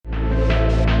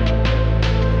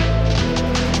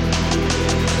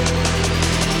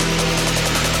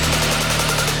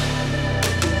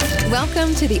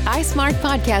Welcome to the iSmart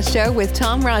Podcast Show with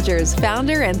Tom Rogers,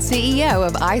 founder and CEO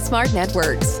of iSmart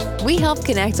Networks. We help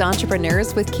connect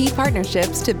entrepreneurs with key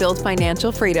partnerships to build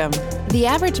financial freedom. The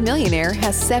average millionaire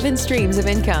has 7 streams of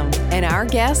income, and our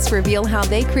guests reveal how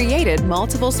they created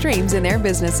multiple streams in their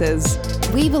businesses.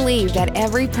 We believe that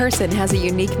every person has a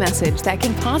unique message that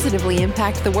can positively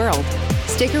impact the world.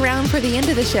 Stick around for the end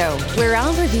of the show, where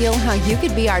I'll reveal how you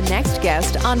could be our next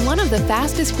guest on one of the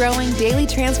fastest growing daily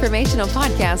transformational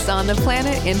podcasts on the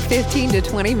planet in 15 to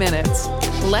 20 minutes.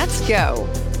 Let's go.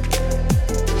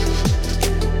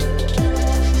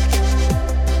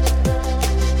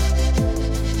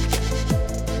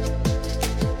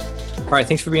 All right,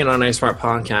 thanks for being on iSmart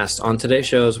Podcast. On today's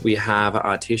shows, we have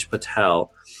Aaitish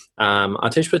Patel.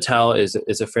 Aaitish Patel is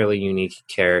a fairly unique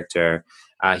character.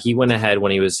 He went ahead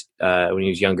when he was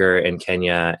younger in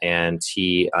Kenya, and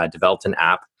he developed an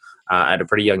app at a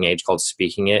pretty young age called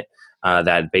Speaking It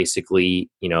that basically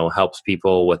helps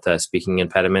people with speaking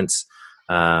impediments.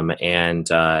 And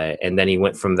then he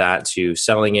went from that to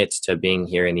selling it to being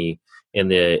here in the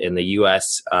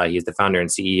U.S. He's the founder and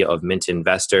CEO of Mint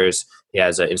Investors. He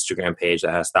has an Instagram page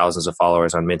that has thousands of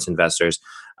followers on Mint Investors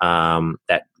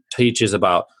that teaches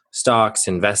about stocks,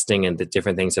 investing, and the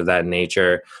different things of that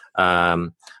nature.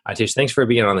 Aaitish, thanks for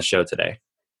being on the show today.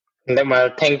 Well,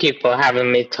 thank you for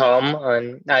having me, Tom,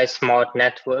 on iSmart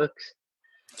Networks.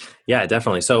 Yeah,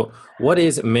 definitely. So what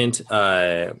is Mint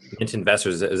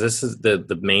Investors? Is this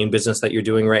the main business that you're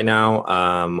doing right now,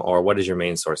 or what is your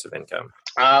main source of income?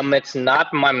 It's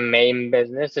not my main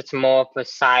business. It's more of a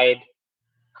side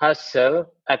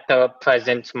hustle at the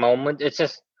present moment. It's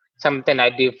just something I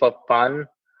do for fun.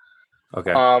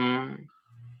 Okay.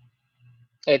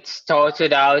 It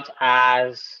started out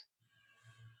as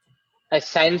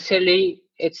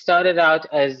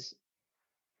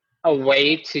a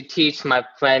way to teach my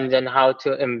friends on how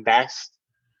to invest.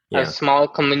 A small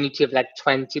community of like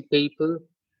 20 people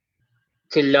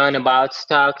to learn about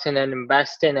stocks and then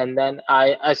investing. And then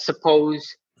I suppose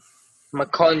my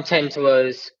content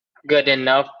was good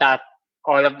enough that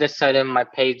all of a sudden my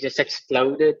page just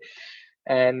exploded.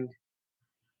 And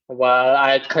while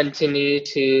I continue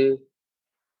to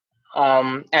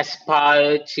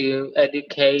aspire to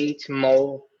educate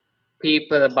more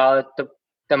people about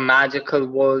the magical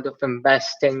world of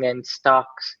investing in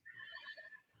stocks.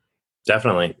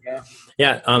 Definitely.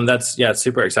 Yeah. It's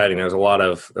super exciting. There's a lot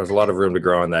of room to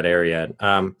grow in that area.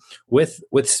 With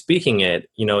Speaking It,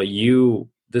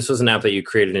 this was an app that you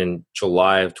created in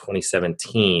July of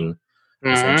 2017,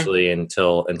 essentially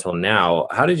until now.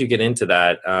 How did you get into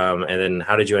that? And then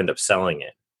how did you end up selling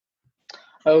it?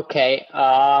 Okay.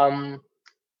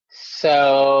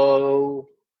 So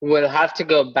we'll have to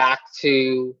go back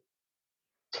to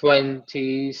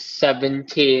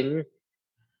 2017.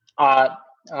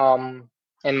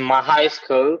 In my high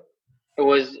school, I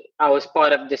was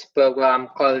part of this program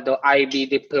called the IB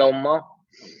Diploma,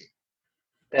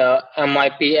 the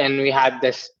MIP, and we had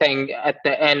this thing at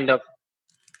the end of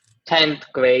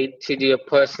 10th grade to do a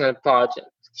personal project,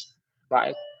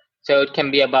 right? So it can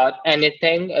be about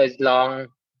anything as long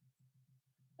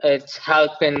it's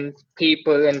helping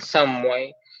people in some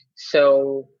way.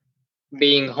 So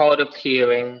being hard of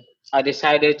hearing, I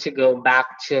decided to go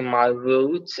back to my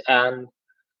roots and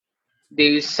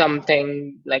do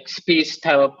something like speech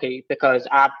therapy because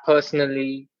I've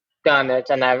personally done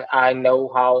it and I know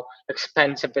how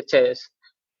expensive it is.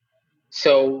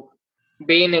 So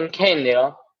being in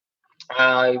Kenya,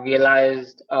 I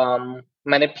realized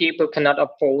many people cannot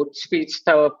afford speech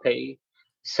therapy.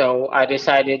 So I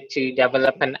decided to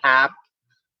develop an app,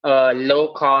 a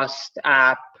low-cost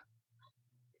app.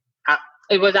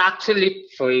 It was actually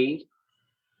free,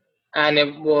 and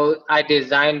I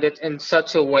designed it in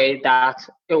such a way that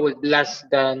it was less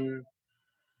than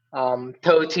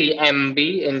 30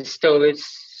 MB in storage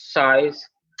size,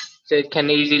 so it can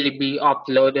easily be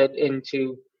uploaded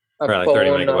into a like phone.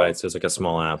 30 megabytes. So it's like a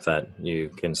small app that you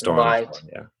can store on the phone.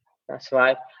 Yeah, that's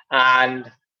right. And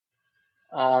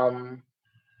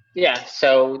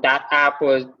so that app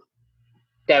was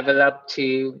developed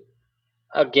to,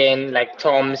 again, like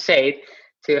Tom said,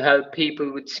 to help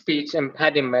people with speech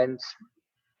impediments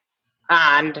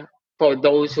and for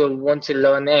those who want to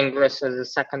learn English as a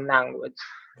second language.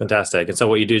 Fantastic. And so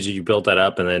what you did is you built that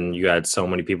up and then you had so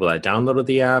many people that downloaded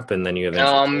the app and then you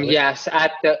eventually Yes,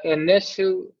 at the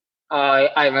initial,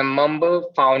 I remember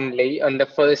fondly on the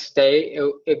first day,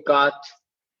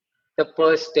 the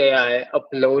first day I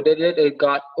uploaded it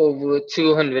got over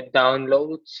 200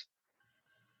 downloads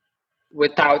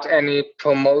without any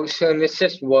promotion. It's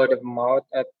just word of mouth.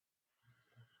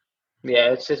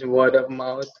 It's just word of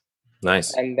mouth.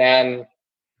 Nice. And then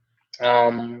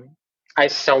I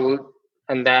sold,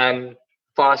 and then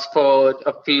fast forward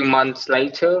a few months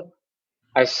later,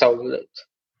 I sold it.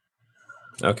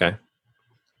 Okay.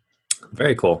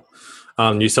 Very cool.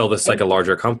 You sell this like a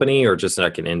larger company or just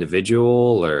like an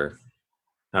individual, or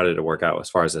how did it work out as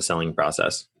far as the selling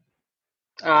process?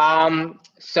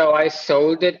 So I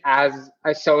sold it as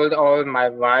I sold all my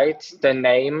rights, the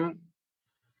name,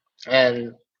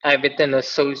 and everything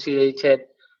associated.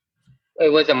 It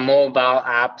was a mobile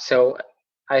app, so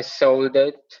I sold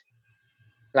it,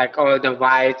 like all the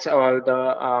rights, all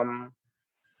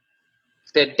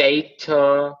the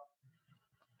data,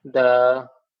 the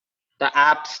the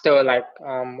app store, like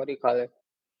what do you call it?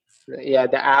 Yeah,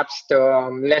 the app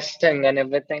store listing and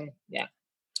everything. Yeah,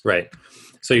 Right.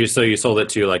 So you sold it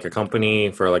to like a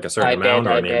company for like a certain I did. amount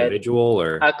or I an did. individual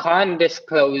or I can't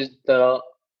disclose the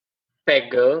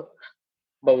figure,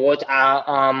 but what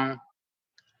I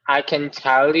can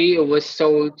tell you, it was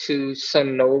sold to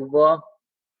Sonova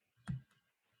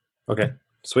okay.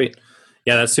 Sweet.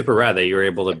 Yeah, that's super rad that you were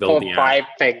able to build for the app. 5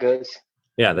 figures.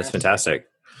 Yeah, that's Yes. fantastic.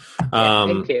 Yeah,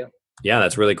 thank you. Yeah,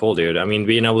 that's really cool, dude. I mean,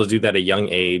 being able to do that at a young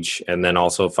age and then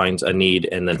also find a need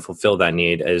and then fulfill that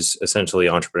need is essentially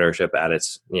entrepreneurship at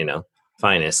its,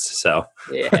 finest. So,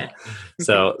 Yeah.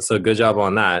 so good job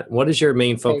on that. What is your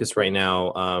main Thank focus you. right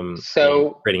now in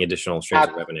So creating additional streams at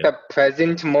of revenue? the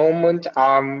present moment,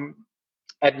 I'm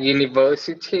at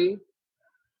university.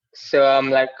 So I'm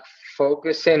like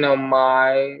focusing on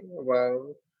my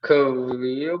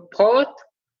career path.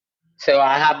 So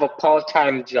I have a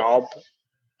part-time job,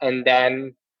 and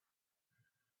then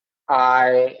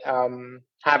I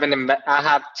I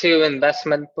have 2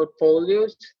 investment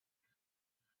portfolios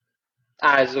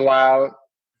as well,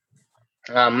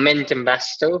 mint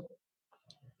investor.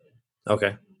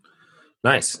 Okay.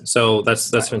 Nice. So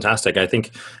that's fantastic. I think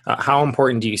how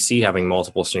important do you see having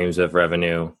multiple streams of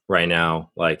revenue right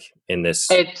now, like in this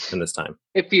It's time?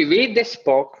 If you read this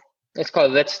book, it's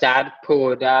called Rich Dad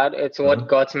Poor Dad. It's Mhm. what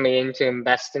got me into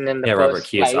investing in the Yeah, Robert first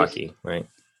place. Kiyosaki, right?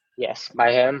 Yes,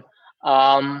 by him.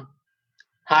 Um,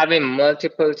 Having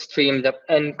multiple streams of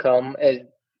income is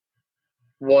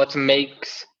what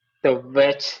makes the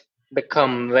rich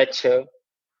become richer.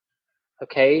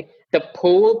 Okay, the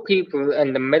poor people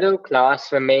in the middle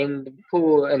class remain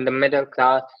poor in the middle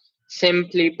class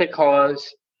simply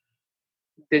because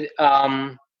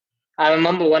I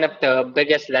remember one of the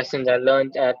biggest lessons I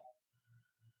learned at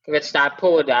Rich Dad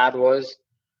Poor Dad was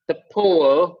the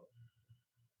poor,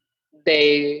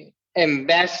 they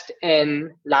invest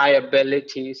in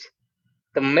liabilities.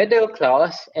 The middle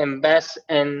class invests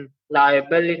in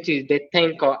liabilities they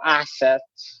think are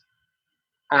assets,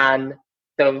 and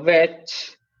the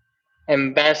rich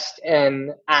invest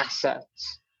in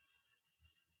assets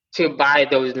to buy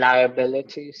those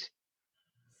liabilities.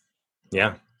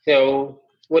 Yeah. So,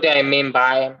 what do I mean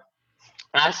by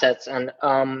assets? And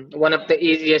one of the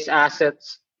easiest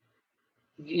assets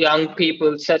young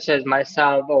people such as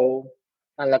myself or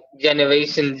like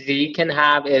Generation Z can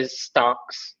have is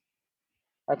stocks.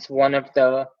 That's one of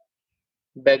the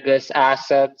biggest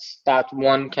assets that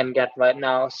one can get right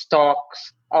now.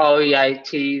 Stocks,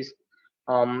 REITs,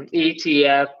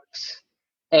 ETFs,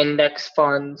 index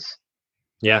funds.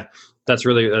 Yeah, that's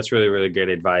really great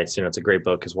advice. It's a great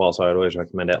book as well, so I'd always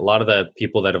recommend it. A lot of the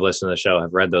people that have listened to the show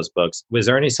have read those books. Was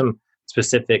there some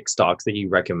specific stocks that you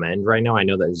recommend right now? I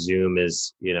know that Zoom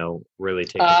is, really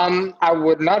taking off. I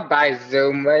would not buy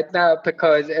Zoom right now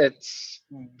because it's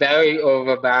very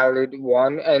overvalued,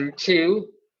 one. And two,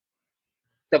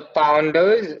 the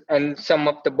founders and some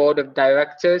of the board of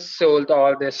directors sold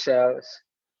all their shares.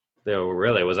 Oh,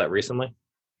 really? Was that recently?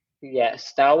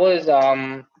 Yes, that was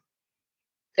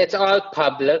it's all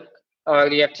public. All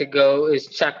you have to go is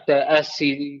check the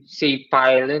SEC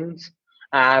filings,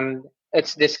 and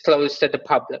it's disclosed to the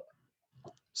public.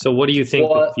 So what do you think the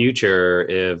What future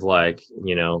of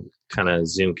kind of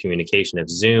Zoom communication, if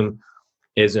Zoom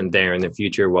isn't there in the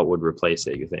future, what would replace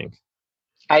it, you think?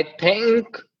 I think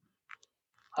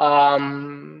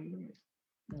um,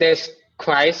 this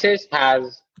crisis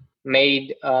has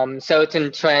made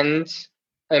certain trends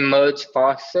emerge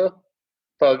faster.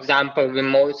 For example,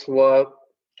 remote work,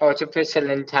 artificial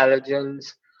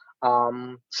intelligence,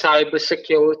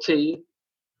 cybersecurity,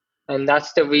 and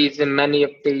that's the reason many of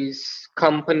these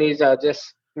companies are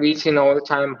just reaching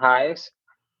all-time highs.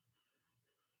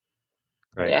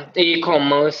 Right. Yeah,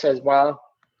 e-commerce as well.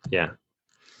 Yeah.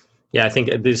 Yeah, I think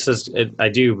I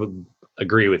do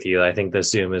agree with you. I think the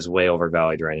Zoom is way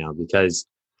overvalued right now because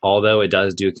although it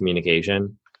does do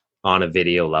communication on a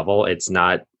video level, it's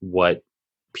not what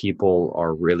people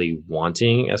are really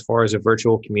wanting as far as a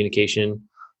virtual communication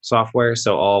software.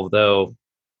 So although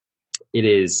it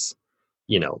is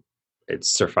it's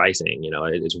sufficing,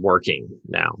 it's working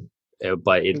now.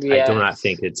 But I do not Yes.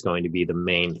 think it's going to be the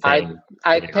main I thing.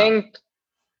 I think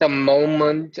the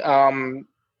moment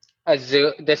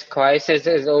this crisis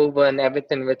is over and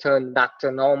everything returns back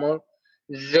to normal,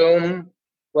 Zoom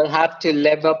will have to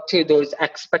live up to those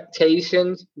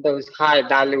expectations, those high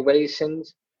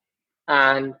valuations,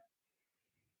 and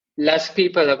less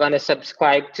people are going to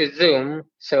subscribe to Zoom.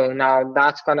 So now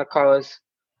that's going to cause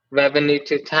revenue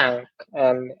to tank,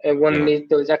 and it won't Yeah. meet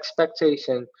those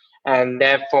expectations, and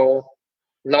therefore,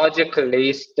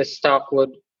 logically, the stock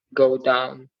would go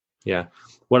down. Yeah.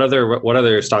 What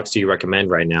other stocks do you recommend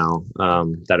right now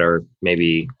that are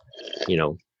maybe,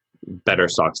 better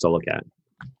stocks to look at?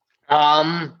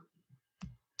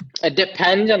 It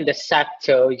depends on the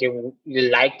sector you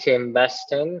like to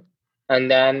invest in, and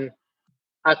then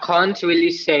I can't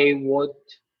really say what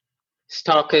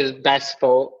stock is best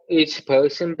for each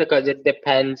person because it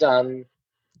depends on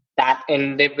that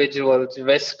individual's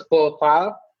risk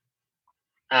profile,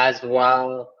 as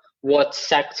well what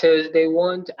sectors they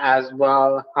want, as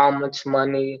well how much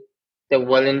money they're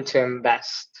willing to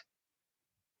invest.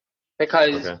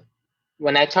 Because Okay.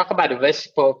 when I talk about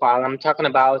risk profile, I'm talking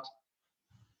about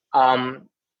um,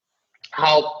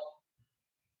 how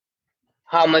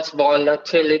how much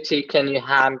volatility can you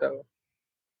handle.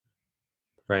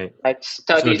 Right. Like So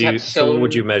studies have what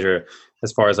would you shown. measure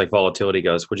as far as like volatility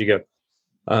goes? Would you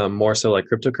go more so like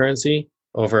cryptocurrency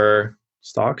over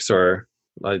stocks, or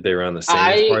are they around the same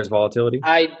as far I as volatility?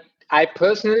 I I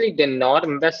personally did not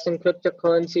invest in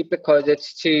cryptocurrency because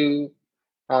it's too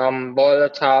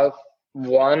volatile.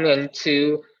 One and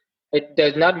two, it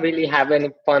does not really have any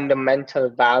fundamental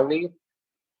value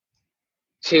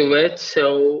to it,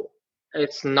 so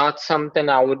it's not something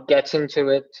I would get into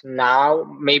it now.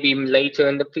 Maybe later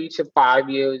in the future, 5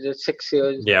 years or 6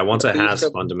 years Yeah, in once the it has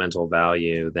future. fundamental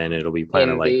value, then it'll be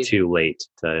kind of like Indeed. too late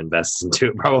to invest into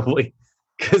it probably,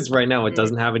 because right now it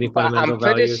doesn't have any But I'm fundamental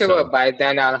pretty value. sure So by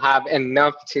then I'll have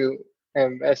enough to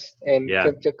invest in yeah,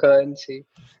 cryptocurrency.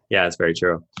 yeah, it's very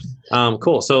true.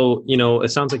 Cool. So it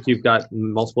sounds like you've got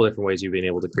multiple different ways you've been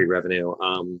able to create revenue.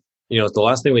 The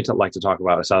last thing we like to talk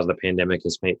about is how the pandemic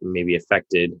has maybe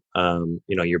affected,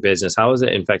 your business. How has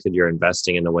it affected your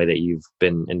investing in the way that you've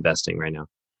been investing right now?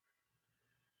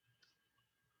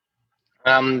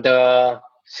 The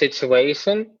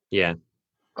situation, Yeah.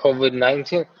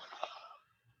 COVID-19.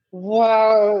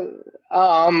 Well,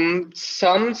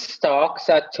 some stocks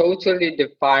are totally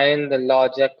defying the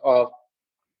logic of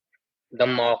the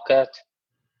market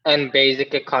and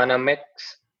basic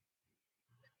economics.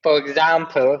 For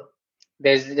example,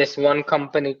 there's this one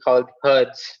company called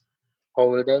Hertz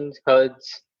Holdings,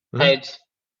 Hertz, Mm-hmm. Hedge,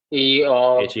 E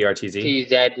or HERTZ.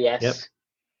 TZ, Yep. yes.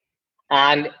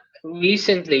 And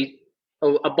recently,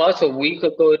 about a week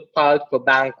ago, it filed for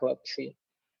bankruptcy.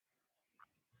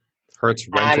 Hertz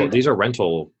rental. And These are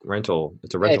rental.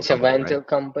 It's a rental it's a company, right? rental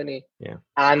company. Yeah.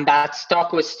 And that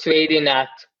stock was trading at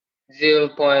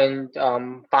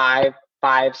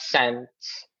 0.55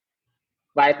 cents.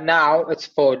 Right now, it's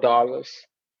 $4.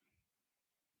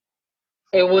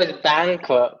 It was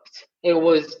bankrupt.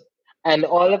 And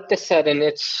all of a sudden,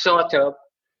 it shot up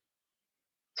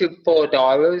to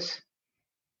 $4,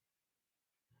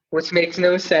 which makes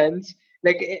no sense.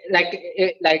 Like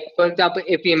for example,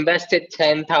 if you invested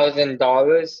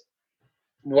 $10,000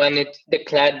 when it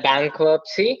declared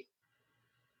bankruptcy,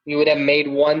 you would have made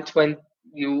 120.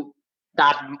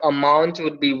 That amount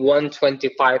would be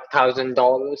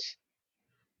 $125,000.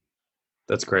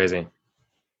 That's crazy.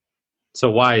 So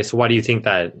why do you think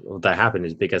that happened?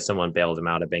 Is because someone bailed him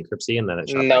out of bankruptcy and then it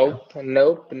shot back up?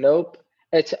 Nope.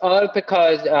 It's all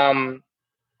because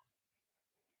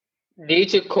due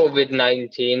to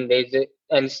COVID-19,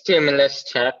 and stimulus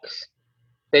checks,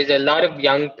 there's a lot of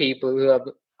young people who have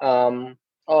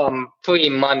free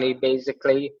money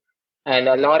basically, and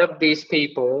a lot of these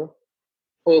people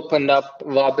opened up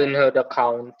Robinhood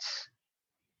accounts.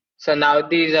 So now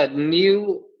these are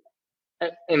new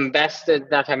investors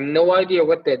that have no idea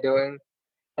what they're doing,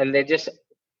 and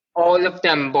all of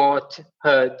them bought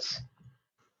herds.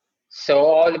 So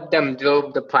all of them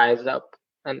drove the price up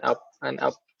and up and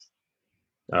up.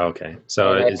 Okay,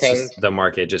 so And I it's think just the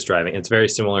market just driving. It's very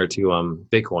similar to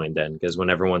Bitcoin then, because when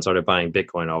everyone started buying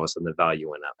Bitcoin, all of a sudden the value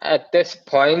went up. at this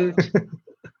point,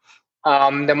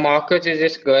 the market is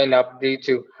just going up due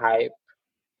to hype.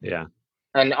 Yeah.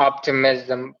 And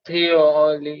optimism,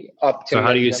 purely optimism. So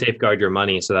how do you safeguard your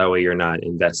money so that way you're not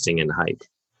investing in hype?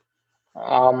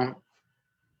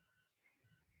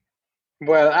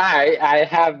 Well, I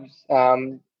have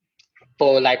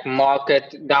for like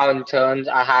market downturns,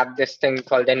 I have this thing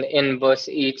called an inverse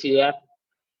ETF.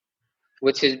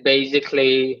 which is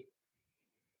basically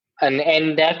an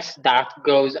index that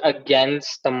goes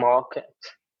against the market.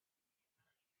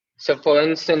 So, for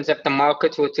instance, if the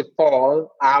market were to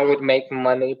fall, I would make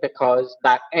money because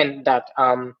that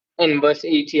inverse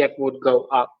ETF would go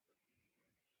up.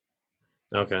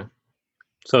 Okay.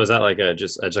 So is that like a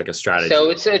strategy? So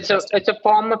it's a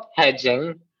form of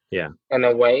hedging. Yeah. In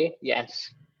a way, yes.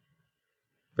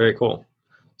 Very cool.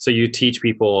 So you teach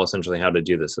people essentially how to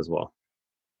do this as well.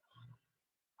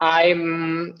 I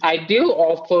do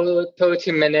offer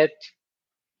 30-minute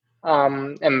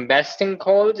investing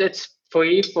calls. It's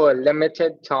free for a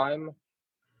limited time.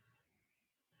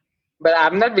 But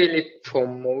I've not really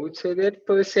promoted it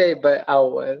per se, but I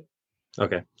will.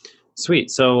 Okay. Sweet.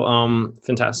 So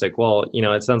fantastic. Well,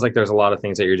 it sounds like there's a lot of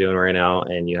things that you're doing right now,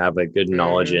 and you have a good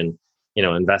knowledge in,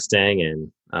 investing and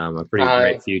a pretty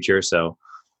bright future. So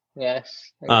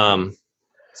yes.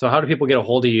 So how do people get a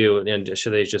hold of you, and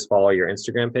should they just follow your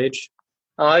Instagram page?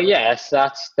 Yes,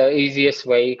 that's the easiest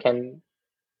way you can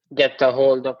get a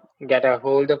hold of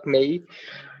me.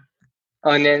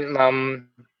 And then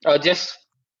or just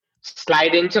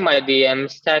slide into my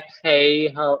DMs, text,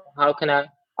 hey, how can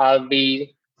I'll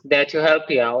be there to help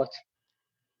you out.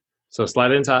 So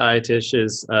slide into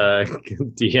Aitish's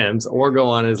DMs or go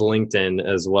on his LinkedIn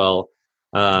as well.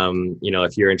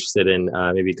 If you're interested in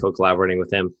maybe co-collaborating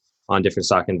with him on different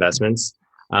stock investments.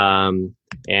 And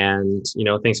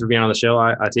thanks for being on the show,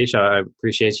 Aitish. I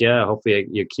appreciate you. Hopefully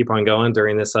you keep on going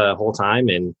during this whole time,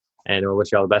 and we'll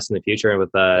wish you all the best in the future. And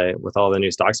with all the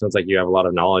new stocks, sounds like you have a lot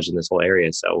of knowledge in this whole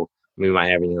area. So we might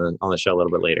have you on the show a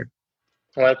little bit later.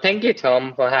 Well, thank you,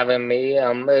 Tom, for having me.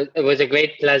 It was a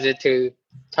great pleasure to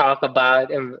talk about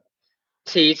and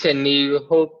teach a new,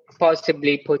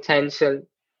 possibly potential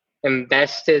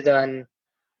investors on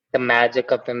the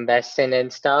magic of investing in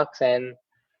stocks, and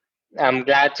I'm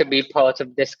glad to be part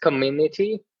of this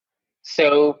community.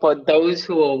 So, for those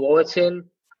who are watching,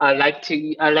 I like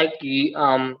to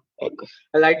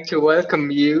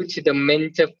welcome you to the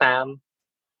Minter fam.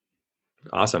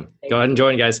 Awesome. Go ahead and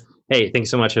join, guys. Hey, thanks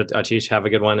so much, Aitish. Have a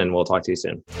good one, and we'll talk to you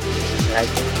soon.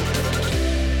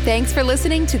 Thanks for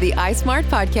listening to the iSmart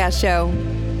Podcast Show.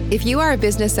 If you are a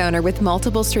business owner with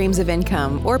multiple streams of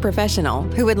income or professional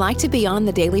who would like to be on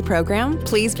the daily program,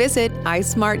 please visit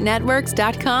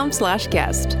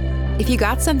ismartnetworks.com/guest. If you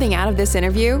got something out of this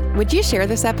interview, would you share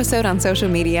this episode on social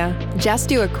media? Just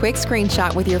do a quick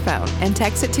screenshot with your phone and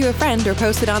text it to a friend or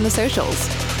post it on the socials.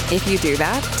 If you do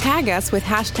that, tag us with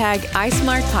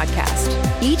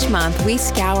 #iSmartPodcast. Each month, we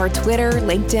scour Twitter,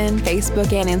 LinkedIn,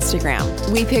 Facebook, and Instagram.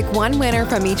 We pick one winner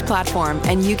from each platform,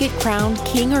 and you get crowned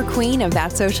king or queen of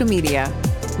that social media.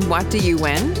 What do you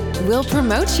win? We'll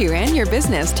promote you and your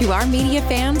business to our media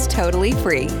fans totally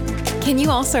free. Can you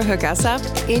also hook us up?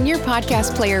 In your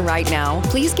podcast player right now,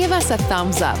 please give us a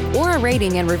thumbs up or a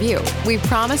rating and review. We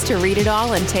promise to read it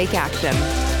all and take action.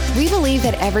 We believe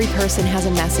that every person has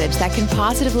a message that can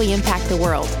positively impact the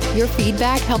world. Your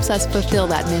feedback helps us fulfill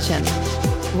that mission.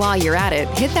 While you're at it,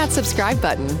 hit that subscribe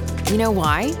button. You know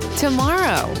why?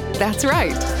 Tomorrow. That's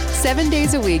right. 7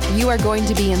 days a week, you are going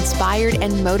to be inspired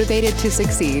and motivated to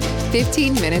succeed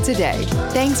 15 minutes a day.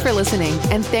 Thanks for listening,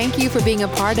 and thank you for being a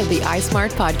part of the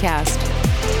iSmart Podcast.